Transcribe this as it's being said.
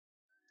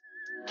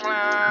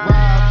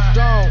Rob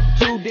Stone,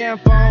 2 damn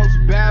phones,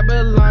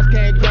 Babylons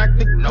can't crack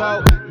the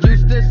code.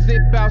 Used to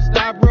sip out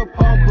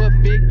styrofoam, but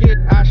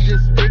figured I should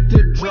stick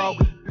to dro.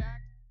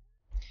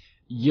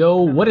 Yo,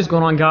 what is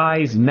going on,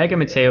 guys? Mega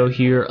Mateo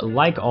here,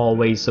 like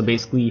always. So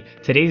basically,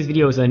 today's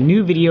video is a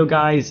new video,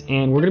 guys,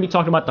 and we're going to be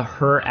talking about the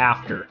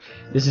HereAfter.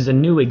 This is a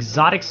new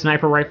exotic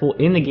sniper rifle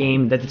in the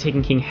game that the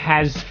Taken King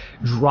has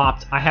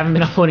dropped. I haven't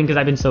been uploading because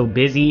I've been so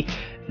busy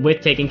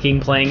with Taken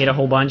King, playing it a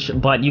whole bunch,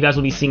 but you guys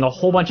will be seeing a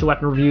whole bunch of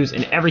weapon reviews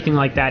and everything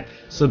like that.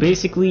 So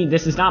basically,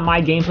 this is not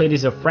my gameplay,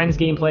 this is a friend's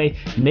gameplay.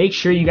 Make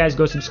sure you guys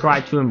go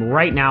subscribe to him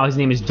right now. His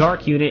name is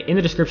Dark Unit, in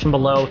the description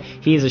below.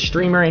 He is a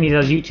streamer and he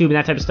does YouTube and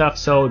that type of stuff,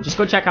 so just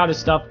go check out his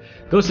stuff.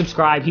 Go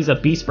subscribe. He's a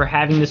beast for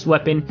having this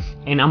weapon,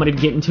 and I'm going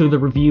to get into the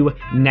review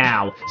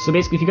now. So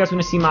basically, if you guys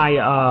want to see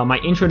my my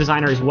intro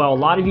designer as well, a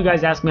lot of you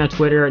guys ask me on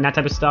Twitter and that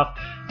type of stuff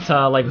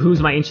to like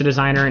who's my intro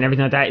designer and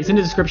everything like that. It's in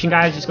the description,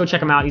 guys. Just go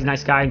check him out. He's a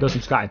nice guy, and go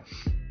subscribe.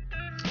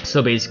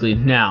 So basically,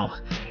 now,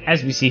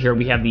 as we see here,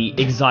 we have the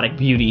exotic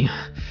beauty,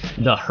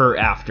 the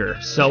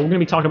HereAfter. So we're going to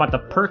be talking about the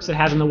perks it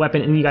has in the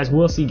weapon, and you guys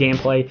will see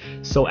gameplay.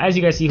 So as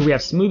you guys see here, we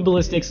have smooth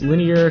ballistics,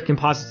 linear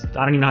composite,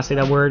 I don't even know how to say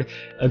that word,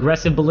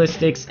 aggressive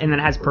ballistics, and then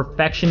it has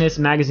perfectionist.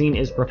 Magazine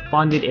is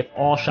refunded if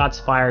all shots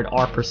fired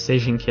are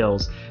precision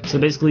kills. So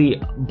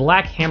basically,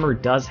 Black Hammer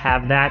does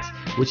have that,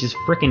 which is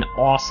freaking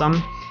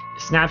awesome.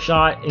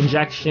 Snapshot,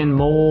 injection,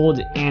 mold,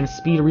 and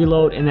speed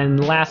reload, and then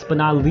last but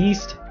not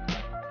least,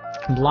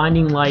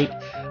 blinding light.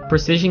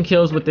 Precision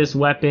kills with this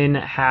weapon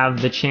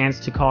have the chance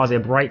to cause a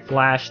bright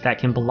flash that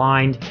can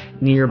blind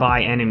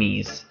nearby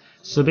enemies.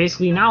 So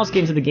basically, now let's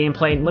get into the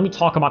gameplay and let me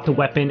talk about the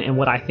weapon and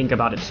what I think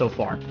about it so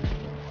far.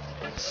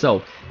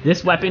 So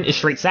this weapon is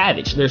straight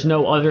savage. There's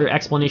no other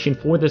explanation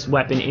for this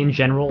weapon in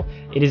general.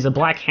 It is a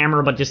Black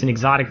Hammer, but just an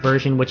exotic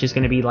version, which is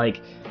going to be like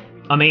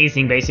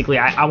amazing. Basically,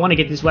 I want to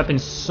get this weapon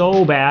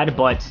so bad,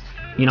 but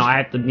you know, I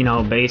have to, you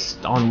know,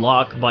 based on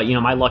luck, but, you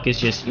know, my luck is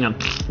just, you know,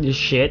 just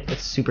shit.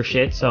 It's super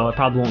shit, so I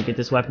probably won't get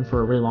this weapon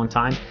for a really long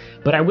time.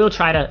 But I will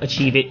try to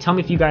achieve it. Tell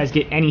me if you guys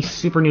get any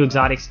super new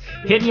exotics.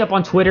 Hit me up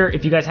on Twitter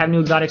if you guys have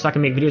new exotics so I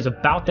can make videos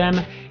about them.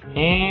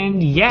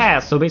 And yeah,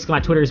 so basically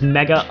my Twitter is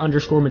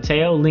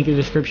mega_Mateo. Link in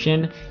the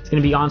description. It's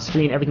going to be on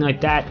screen, everything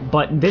like that.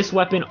 But this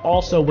weapon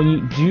also, when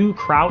you do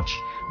crouch,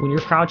 when you're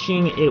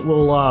crouching, it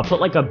will put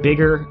like a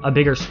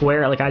bigger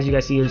square. Like as you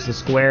guys see, there's a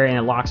square and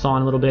it locks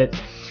on a little bit.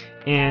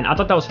 And I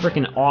thought that was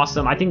freaking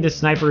awesome. I think this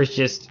sniper is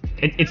just,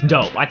 it's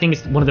dope. I think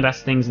it's one of the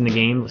best things in the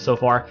game so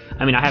far.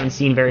 I mean, I haven't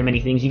seen very many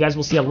things. You guys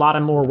will see a lot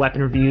of more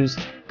weapon reviews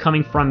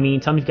coming from me.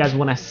 Tell me if you guys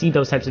want to see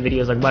those types of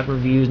videos, like weapon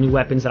reviews, new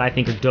weapons that I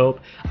think are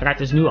dope. I got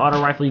this new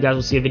auto rifle you guys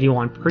will see a video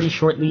on pretty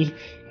shortly.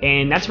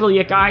 And that's really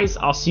it, guys.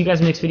 I'll see you guys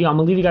in the next video. I'm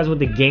gonna leave you guys with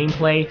the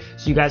gameplay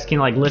so you guys can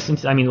like listen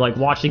to, like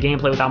watch the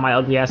gameplay without my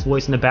ugly ass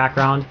voice in the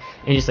background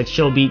and just like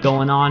chill beat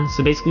going on.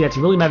 So basically that's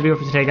really my video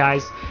for today,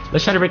 guys.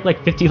 Let's try to break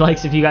like 50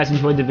 likes if you guys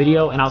enjoyed the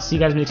video, and I'll see you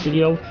guys in the next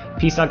video.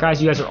 Peace out,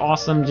 guys. You guys are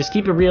awesome. Just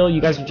keep it real.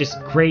 You guys are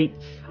just great.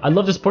 I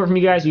love the support from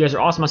you guys. You guys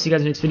are awesome. I'll see you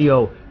guys in the next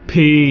video.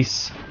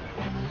 Peace.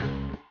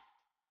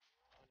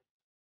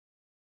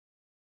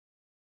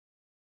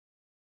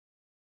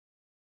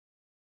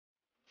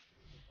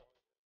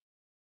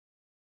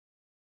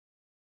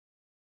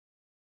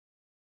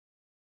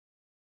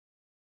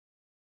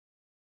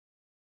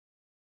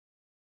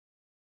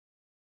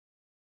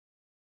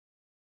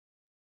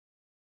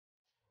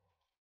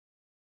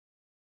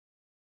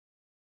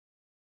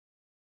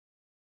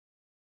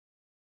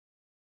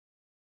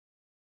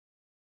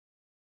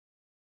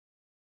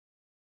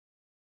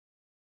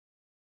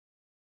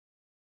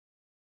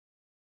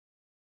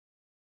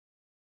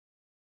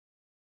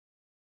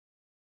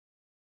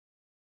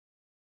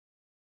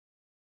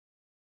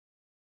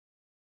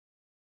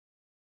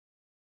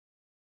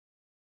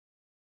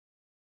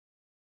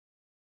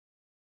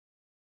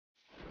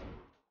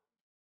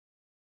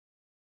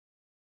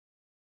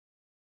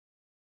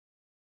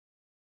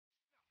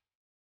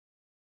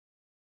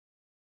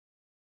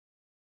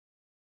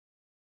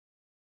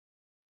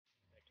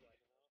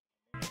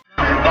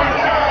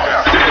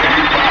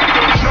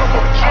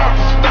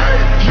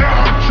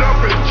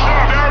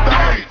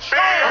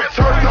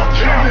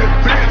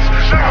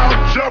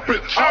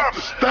 Jumping off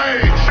the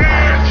stage,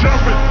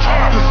 jumping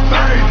off the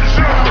stage.